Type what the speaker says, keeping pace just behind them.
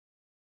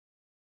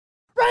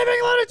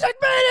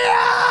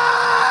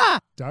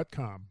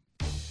ravinglunaticmania.com.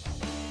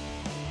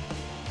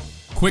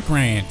 Quick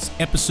Rants,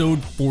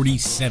 episode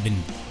 47,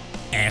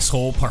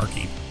 Asshole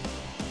Parking.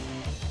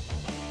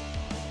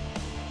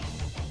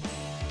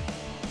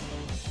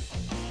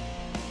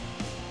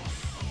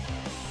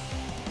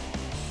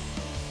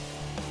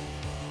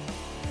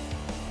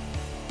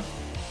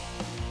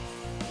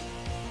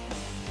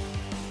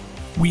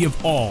 We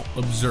have all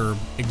observed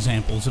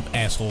examples of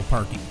asshole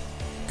parking.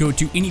 Go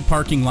to any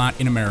parking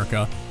lot in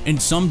America, and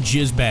some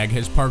jizzbag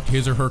has parked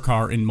his or her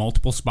car in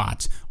multiple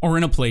spots or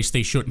in a place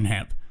they shouldn't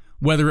have.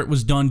 Whether it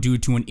was done due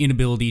to an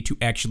inability to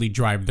actually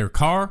drive their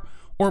car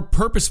or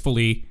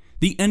purposefully,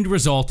 the end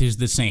result is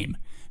the same.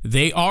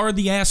 They are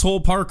the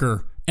asshole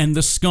parker and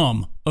the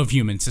scum of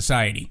human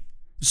society.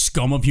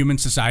 Scum of human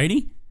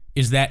society?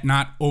 Is that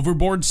not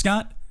overboard,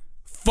 Scott?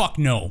 Fuck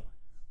no.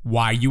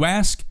 Why, you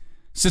ask?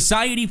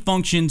 Society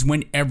functions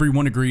when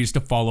everyone agrees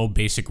to follow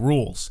basic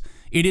rules.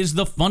 It is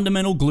the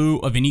fundamental glue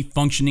of any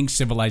functioning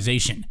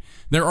civilization.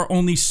 There are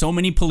only so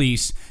many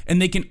police, and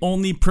they can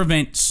only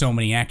prevent so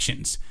many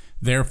actions.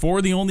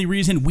 Therefore, the only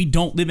reason we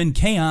don't live in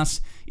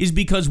chaos is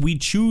because we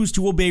choose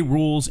to obey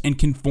rules and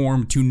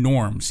conform to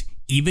norms,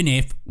 even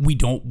if we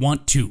don't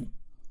want to.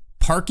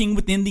 Parking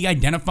within the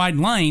identified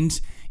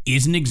lines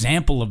is an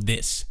example of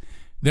this.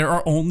 There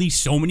are only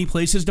so many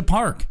places to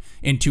park,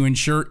 and to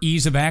ensure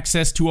ease of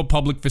access to a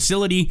public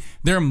facility,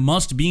 there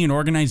must be an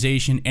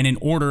organization and an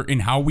order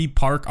in how we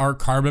park our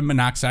carbon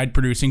monoxide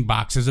producing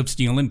boxes of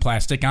steel and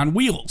plastic on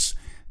wheels.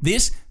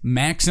 This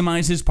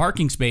maximizes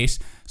parking space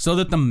so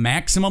that the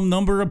maximum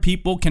number of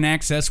people can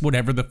access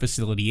whatever the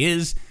facility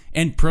is,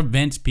 and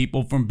prevents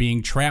people from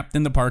being trapped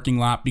in the parking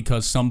lot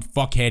because some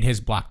fuckhead has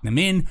blocked them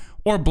in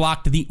or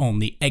blocked the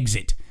only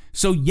exit.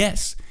 So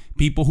yes,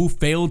 people who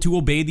fail to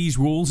obey these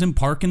rules and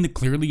park in the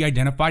clearly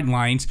identified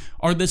lines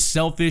are the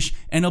selfish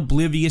and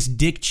oblivious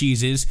dick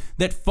cheeses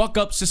that fuck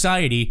up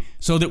society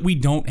so that we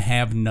don't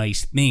have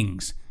nice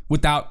things.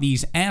 Without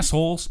these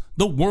assholes,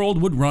 the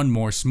world would run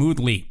more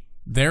smoothly.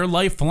 Their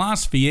life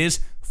philosophy is,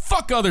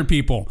 fuck other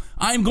people.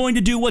 I'm going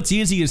to do what's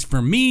easiest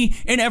for me,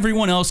 and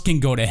everyone else can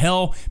go to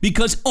hell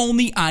because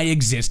only I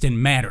exist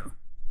and matter.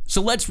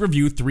 So let's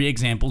review 3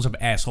 examples of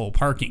asshole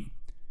parking.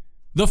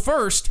 The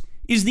first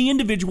is the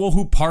individual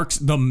who parks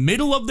the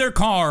middle of their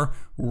car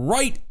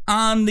right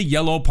on the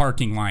yellow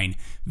parking line,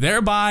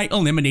 thereby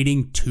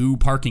eliminating 2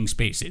 parking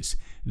spaces.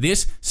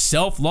 This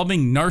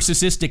self-loving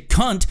narcissistic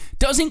cunt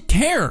doesn't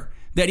care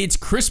that it's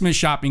Christmas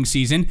shopping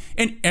season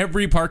and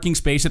every parking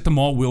space at the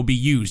mall will be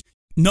used.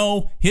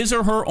 No, his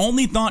or her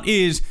only thought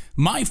is,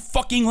 my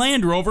fucking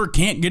Land Rover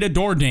can't get a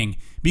door ding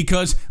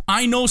because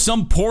I know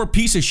some poor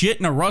piece of shit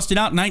in a rusted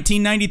out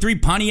 1993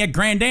 Pontiac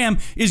Grand Am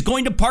is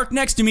going to park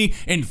next to me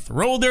and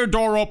throw their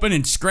door open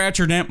and scratch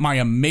or dent my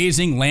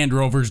amazing Land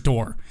Rover's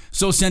door.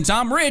 So since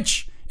I'm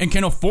rich and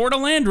can afford a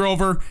Land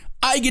Rover,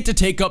 I get to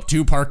take up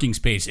 2 parking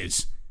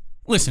spaces.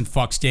 Listen,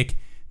 fuckstick.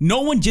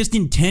 No one just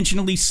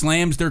intentionally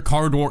slams their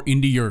car door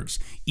into yours,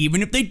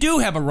 even if they do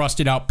have a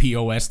rusted out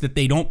POS that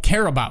they don't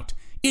care about.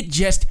 It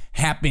just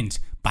happens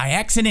by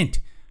accident.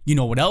 You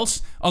know what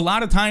else? A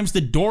lot of times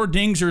the door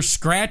dings or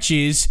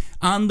scratches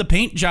on the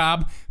paint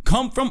job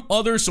come from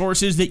other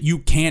sources that you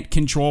can't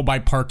control by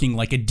parking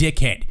like a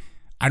dickhead.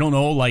 I don't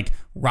know, like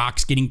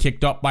rocks getting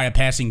kicked up by a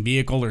passing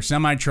vehicle or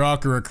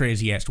semi-truck or a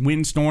crazy-ass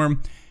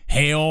windstorm,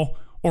 hail,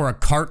 or a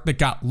cart that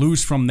got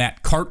loose from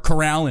that cart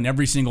corral in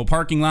every single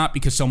parking lot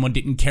because someone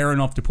didn't care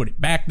enough to put it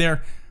back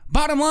there.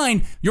 Bottom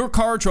line, your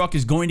car or truck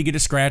is going to get a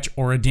scratch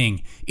or a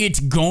ding. It's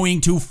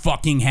going to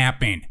fucking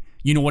happen.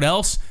 You know what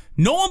else?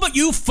 No one but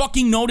you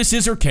fucking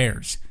notices or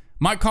cares.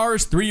 My car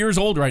is 3 years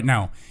old right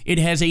now. It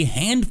has a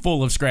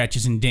handful of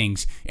scratches and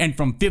dings, and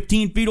from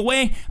 15 feet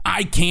away,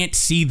 I can't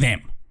see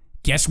them.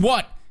 Guess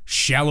what,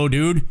 shallow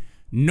dude?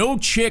 No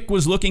chick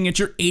was looking at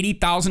your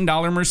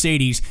 $80,000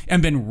 Mercedes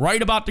and been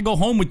right about to go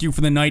home with you for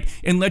the night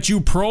and let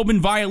you probe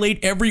and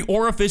violate every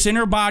orifice in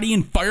her body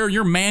and fire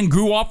your man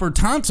goo off her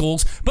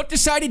tonsils, but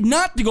decided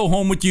not to go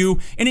home with you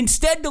and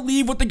instead to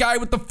leave with the guy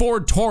with the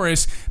Ford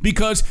Taurus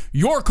because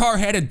your car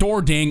had a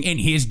door ding and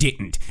his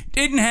didn't.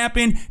 Didn't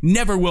happen,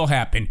 never will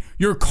happen.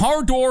 Your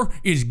car door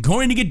is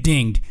going to get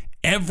dinged.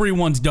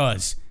 Everyone's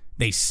does.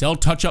 They sell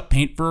touch-up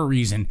paint for a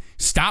reason.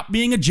 Stop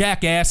being a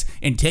jackass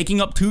and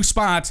taking up 2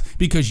 spots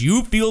because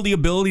you feel the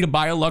ability to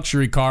buy a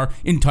luxury car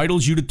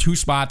entitles you to 2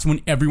 spots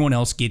when everyone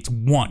else gets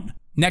 1.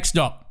 Next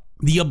up,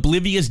 the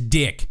oblivious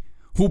dick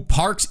who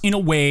parks in a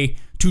way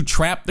to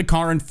trap the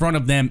car in front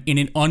of them in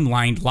an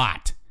unlined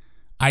lot.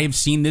 I have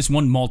seen this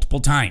one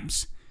multiple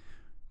times.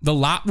 The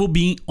lot will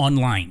be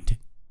unlined.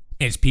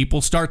 As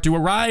people start to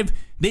arrive,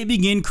 they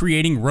begin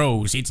creating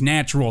rows. It's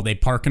natural, they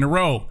park in a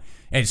row.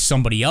 As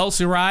somebody else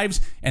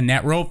arrives and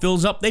that row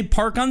fills up, they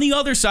park on the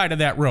other side of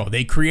that row.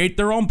 They create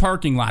their own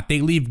parking lot.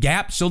 They leave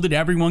gaps so that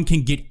everyone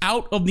can get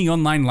out of the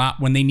unlined lot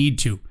when they need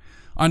to.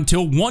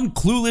 until one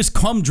clueless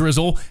cum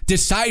drizzle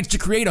decides to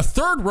create a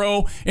third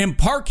row and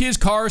park his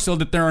car so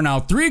that there are now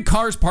 3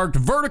 cars parked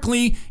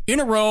vertically in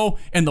a row,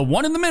 and the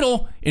one in the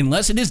middle,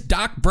 unless it is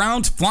Doc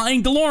Brown's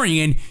flying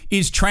DeLorean,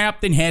 is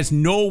trapped and has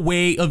no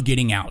way of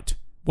getting out.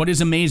 What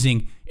is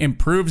amazing and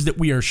proves that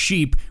we are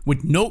sheep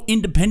with no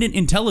independent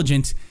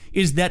intelligence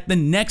is that the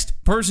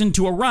next person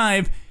to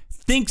arrive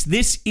thinks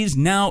this is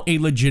now a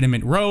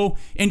legitimate row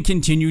and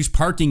continues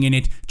parking in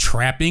it,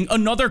 trapping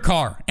another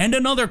car and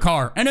another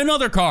car and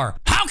another car.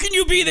 How can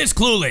you be this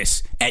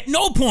clueless? At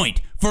no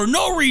point, for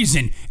no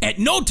reason, at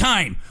no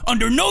time,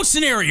 under no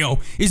scenario,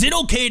 is it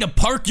okay to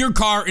park your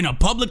car in a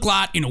public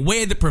lot in a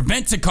way that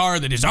prevents a car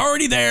that is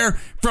already there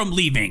from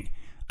leaving.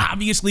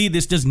 Obviously,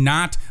 this does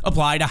not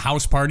apply to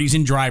house parties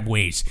and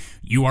driveways.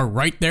 You are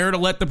right there to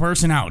let the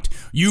person out.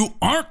 You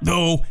aren't,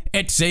 though,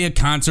 at, say, a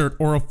concert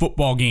or a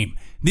football game.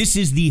 This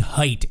is the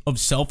height of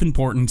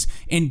self-importance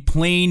and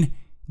plain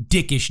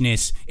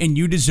dickishness, and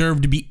you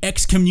deserve to be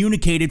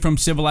excommunicated from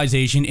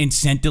civilization and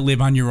sent to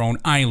live on your own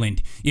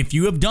island. If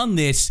you have done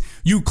this,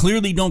 you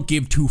clearly don't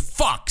give 2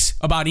 fucks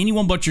about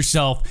anyone but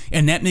yourself,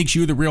 and that makes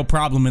you the real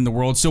problem in the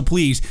world. So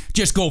please,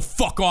 just go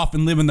fuck off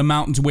and live in the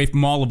mountains away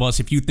from all of us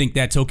if you think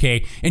that's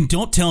okay. And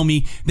don't tell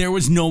me there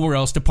was nowhere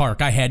else to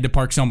park. I had to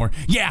park somewhere.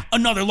 Yeah,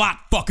 another lot,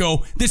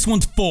 fucko. This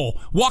one's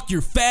full. Walk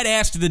your fat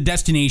ass to the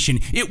destination.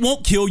 It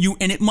won't kill you,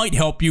 and it might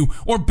help you.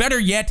 Or better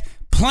yet,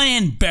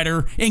 plan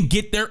better and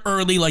get there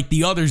early like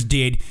the others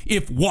did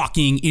if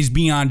walking is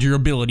beyond your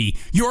ability.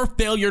 Your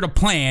failure to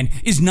plan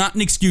is not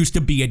an excuse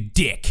to be a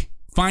dick.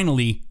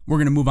 Finally, we're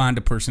going to move on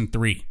to person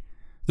 3.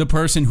 The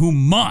person who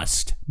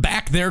must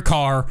back their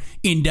car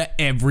into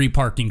every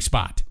parking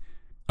spot.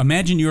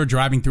 Imagine you are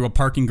driving through a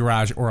parking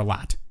garage or a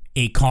lot.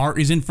 A car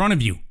is in front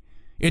of you.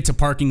 It's a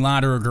parking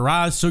lot or a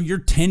garage, so you're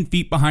 10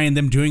 feet behind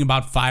them doing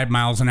about 5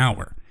 miles an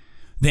hour.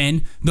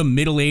 Then the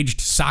middle-aged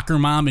soccer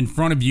mom in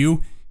front of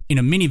you in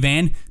a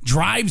minivan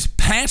drives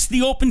past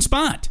the open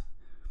spot.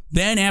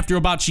 Then after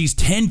about she's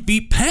 10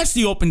 feet past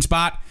the open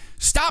spot,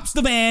 stops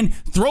the van,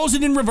 throws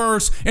it in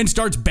reverse, and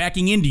starts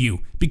backing into you.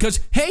 Because,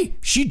 hey,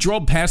 she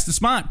drove past the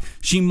spot.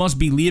 She must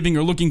be leaving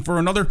or looking for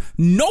another.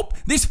 Nope,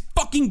 this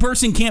fucking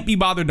person can't be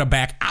bothered to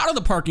back out of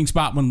the parking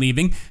spot when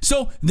leaving,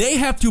 so they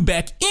have to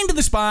back into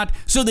the spot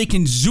so they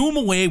can zoom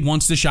away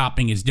once the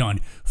shopping is done.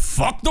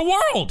 Fuck the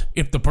world!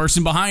 If the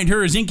person behind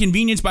her is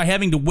inconvenienced by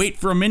having to wait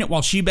for a minute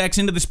while she backs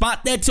into the spot,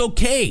 that's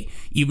okay.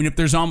 Even if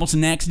there's almost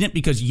an accident,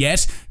 because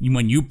yes,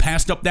 when you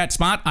passed up that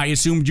spot, I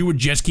assumed you would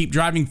just keep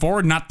driving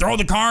forward and not throw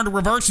the car into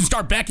reverse and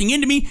start backing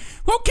into me.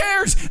 Who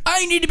cares?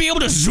 I need to be able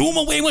to zoom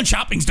away when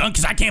shopping's done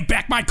because I can't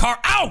back my car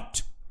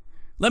out.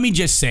 Let me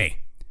just say,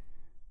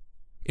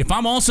 if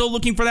I'm also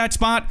looking for that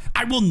spot,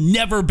 I will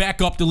never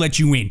back up to let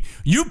you in.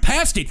 You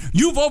passed it.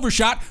 You've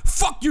overshot.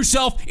 Fuck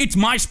yourself. It's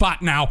my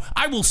spot now.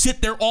 I will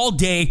sit there all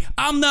day.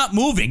 I'm not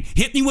moving.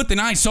 Hit me with an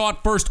I saw it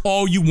first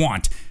all you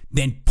want.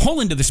 Then pull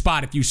into the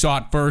spot if you saw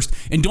it first,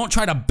 and don't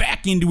try to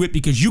back into it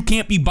because you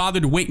can't be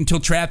bothered to wait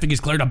until traffic is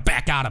clear to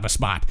back out of a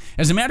spot.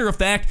 As a matter of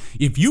fact,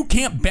 if you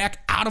can't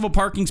back out of a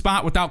parking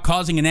spot without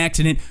causing an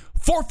accident,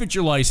 forfeit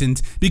your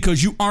license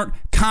because you aren't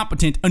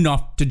competent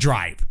enough to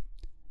drive.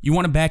 You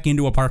want to back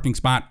into a parking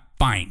spot?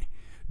 Fine.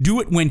 Do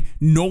it when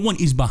no one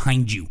is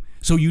behind you,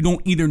 so you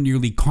don't either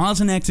nearly cause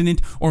an accident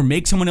or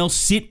make someone else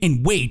sit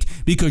and wait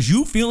because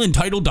you feel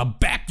entitled to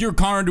back your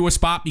car into a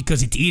spot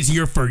because it's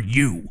easier for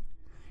you.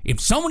 If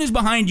someone is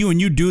behind you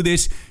and you do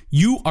this,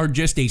 you are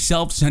just a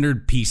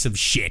self-centered piece of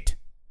shit.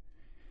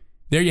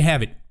 There you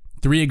have it.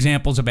 3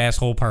 examples of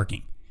asshole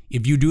parking.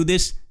 If you do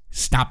this,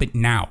 stop it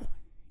now.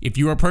 If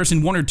you're a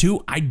person 1 or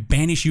 2, I'd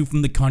banish you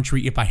from the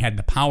country if I had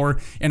the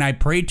power, and I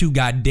pray to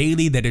God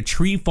daily that a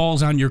tree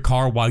falls on your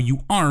car while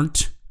you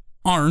aren't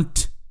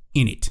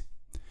in it.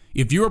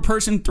 If you're a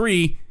person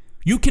 3,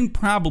 you can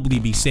probably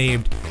be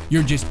saved.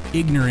 You're just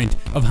ignorant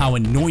of how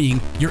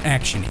annoying your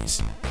action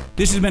is.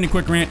 This has been a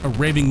quick rant, a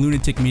Raving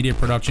Lunatic Media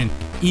production.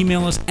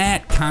 Email us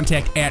at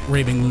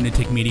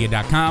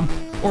contact@ravinglunaticmedia.com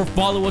or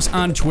follow us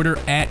on Twitter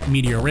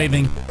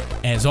 @MediaRaving.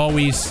 As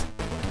always,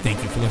 thank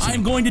you for listening.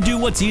 I'm going to do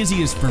what's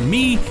easiest for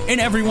me,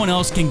 and everyone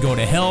else can go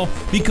to hell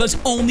because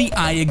only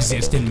I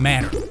exist and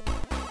matter.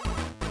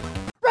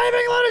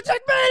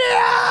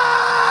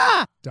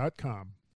 RavingLunaticMedia.com